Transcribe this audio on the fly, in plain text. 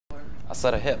I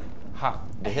said a hip, hop,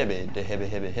 the hibby,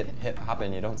 hip,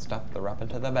 hopping. You don't stop the rapping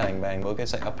to the bang, bang, boogie.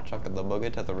 Say up, chuck the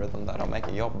boogie to the rhythm that'll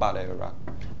make your body rock.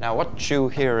 Now what you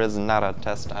hear is not a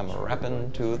test. I'm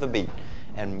rapping to the beat.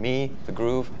 And me, the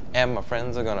groove, and my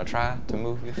friends are gonna try to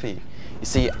move your feet. You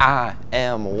see, I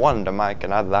am Wonder Mike,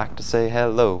 and I'd like to say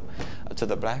hello to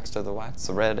the blacks, to the whites,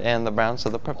 the red, and the browns, to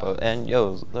the purple, and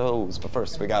those. But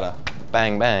first, we gotta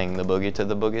bang, bang, the boogie to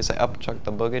the boogie. Say up, chuck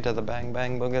the boogie to the bang,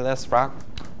 bang, boogie. Let's rock.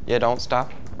 Yeah, don't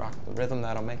stop. Rock the rhythm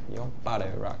that'll make your body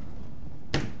rock.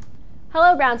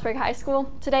 Hello, Brownsburg High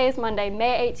School. Today is Monday,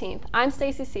 May 18th. I'm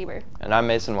Stacy Sieber. And I'm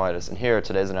Mason Whitus, and here are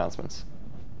today's announcements.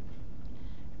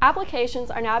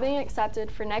 Applications are now being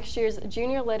accepted for next year's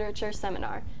Junior Literature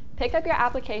Seminar. Pick up your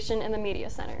application in the Media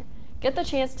Center. Get the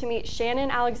chance to meet Shannon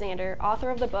Alexander,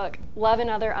 author of the book Love and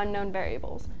Other Unknown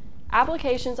Variables.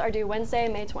 Applications are due Wednesday,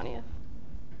 May 20th.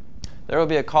 There will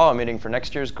be a call-out meeting for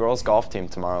next year's girls golf team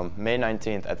tomorrow, May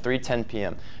 19th at 3:10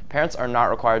 p.m. Parents are not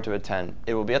required to attend.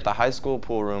 It will be at the high school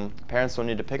pool room. Parents will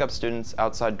need to pick up students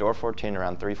outside door 14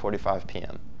 around 3:45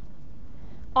 p.m.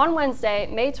 On Wednesday,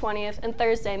 May 20th and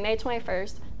Thursday, May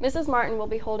 21st, Mrs. Martin will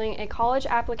be holding a college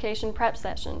application prep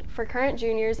session for current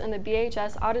juniors in the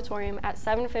BHS auditorium at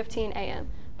 7:15 a.m.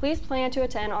 Please plan to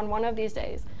attend on one of these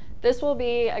days. This will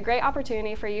be a great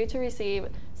opportunity for you to receive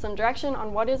some direction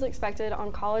on what is expected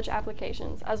on college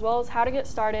applications, as well as how to get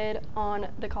started on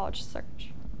the college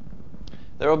search.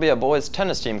 There will be a boys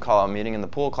tennis team call-out meeting in the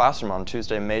pool classroom on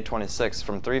Tuesday, May 26th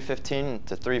from 3:15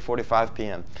 to 3:45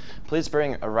 p.m. Please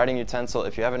bring a writing utensil.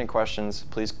 If you have any questions,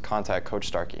 please contact Coach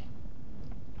Starkey.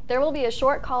 There will be a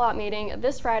short call-out meeting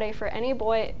this Friday for any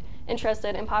boy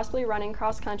interested in possibly running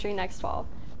cross-country next fall.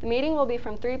 The meeting will be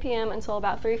from 3 p.m. until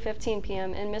about 3:15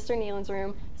 p.m. in Mr. Nealon's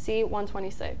room,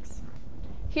 C-126.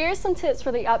 Here are some tips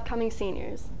for the upcoming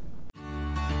seniors.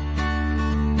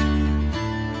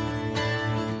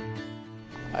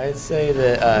 I'd say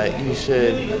that you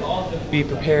should be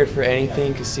prepared for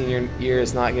anything because senior year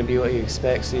is not going to be what you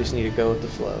expect, so you just need to go with the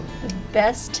flow. The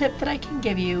best tip that I can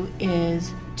give you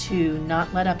is to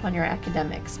not let up on your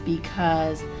academics,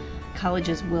 because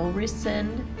colleges will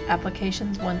rescind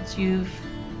applications once you've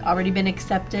already been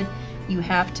accepted. You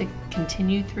have to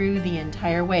continue through the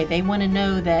entire way. They want to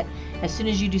know that as soon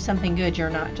as you do something good, you're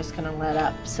not just going to let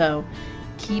up. So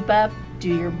keep up,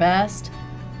 do your best,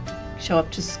 show up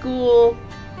to school,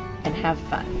 and have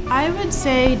fun. I would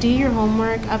say do your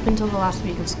homework up until the last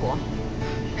week of school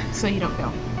so you don't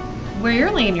fail. Wear your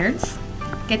lanyards,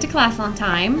 get to class on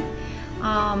time,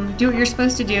 do what you're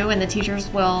supposed to do, and the teachers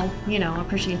will,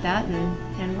 appreciate that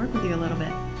and work with you a little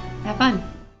bit. Have fun.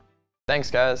 Thanks,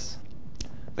 guys.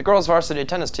 The girls varsity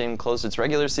tennis team closed its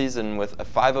regular season with a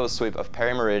 5-0 sweep of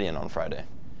Perry Meridian on Friday.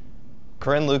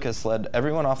 Corinne Lucas led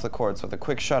everyone off the courts with a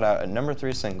quick shutout at number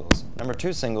 3 singles. Number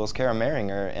 2 singles, Kara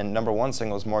Maringer, and number 1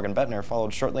 singles, Morgan Bettner,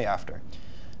 followed shortly after.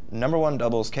 Number 1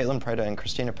 doubles, Caitlin Preda and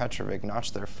Christina Petrovic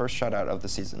notched their first shutout of the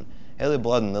season. Haley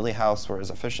Blood and Lily House were as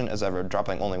efficient as ever,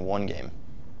 dropping only one game.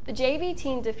 The JV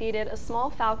team defeated a small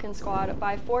Falcon squad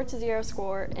by 4-0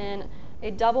 score in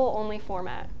a double-only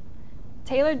format.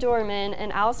 Taylor Dorman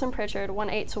and Allison Pritchard won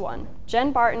 8-1.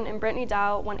 Jen Barton and Brittany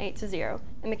Dow won 8-0.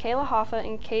 And Michaela Hoffa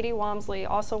and Katie Walmsley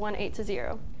also won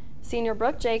 8-0. Senior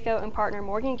Brooke Jaco and partner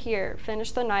Morgan Keir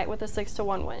finished the night with a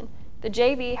 6-1 win. The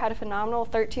JV had a phenomenal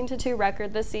 13-2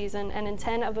 record this season, and in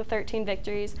 10 of the 13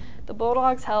 victories, the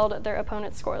Bulldogs held their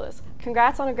opponents scoreless.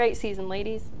 Congrats on a great season,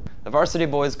 ladies. The varsity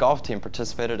boys golf team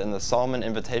participated in the Solomon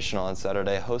Invitational on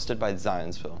Saturday, hosted by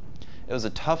Zionsville. It was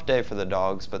a tough day for the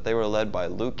Dogs, but they were led by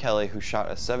Luke Kelly, who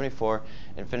shot a 74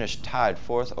 and finished tied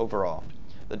 4th overall.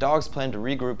 The Dogs plan to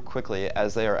regroup quickly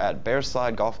as they are at Bear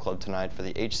Slide Golf Club tonight for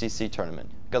the HCC tournament.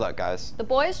 Good luck, guys. The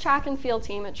boys track and field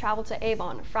team traveled to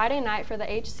Avon Friday night for the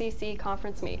HCC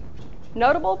conference meet.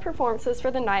 Notable performances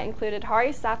for the night included Hari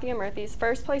Sathiamurthy's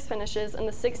first place finishes in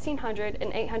the 1600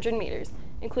 and 800 meters,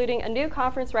 including a new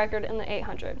conference record in the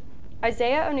 800.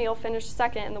 Isaiah O'Neill finished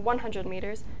second in the 100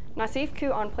 meters, Nasif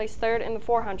Kuon placed third in the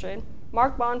 400,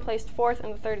 Mark Bond placed 4th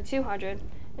in the 3200,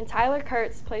 and Tyler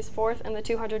Kurtz placed 4th in the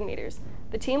 200 meters.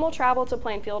 The team will travel to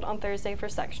Plainfield on Thursday for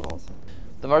sectionals.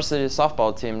 The varsity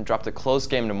softball team dropped a close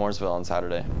game to Mooresville on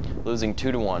Saturday, losing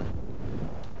 2-1.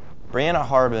 Brianna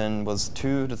Harbin was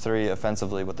 2-3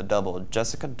 offensively with a double.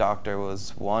 Jessica Doctor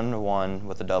was 1-1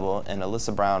 with a double, and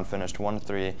Alyssa Brown finished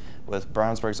 1-3 with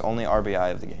Brownsburg's only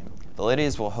RBI of the game. The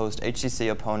ladies will host HCC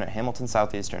opponent Hamilton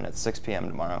Southeastern at 6 p.m.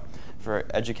 tomorrow for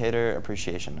Educator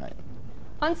Appreciation Night.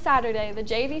 On Saturday, the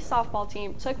JV softball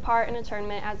team took part in a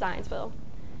tournament at Zionsville.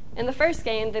 In the first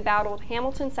game, they battled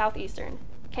Hamilton Southeastern.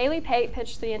 Kaylee Pate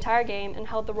pitched the entire game and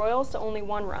held the Royals to only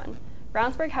 1 run.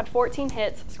 Brownsburg had 14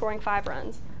 hits, scoring 5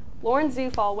 runs. Lauren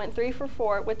Zufall went 3 for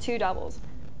 4 with 2 doubles.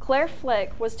 Claire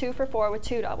Flick was 2 for 4 with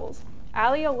 2 doubles.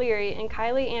 Allie O'Leary and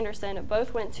Kylie Anderson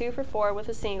both went 2 for 4 with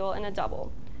a single and a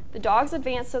double. The Dogs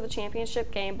advanced to the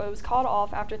championship game, but was called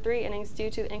off after 3 innings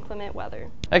due to inclement weather.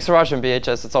 Thanks for watching,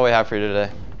 BHS. That's all we have for you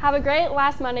today. Have a great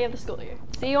last Monday of the school year.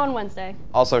 See you on Wednesday.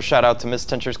 Also, shout out to Miss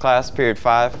Tincher's class, period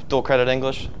 5, dual credit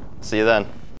English. See you then.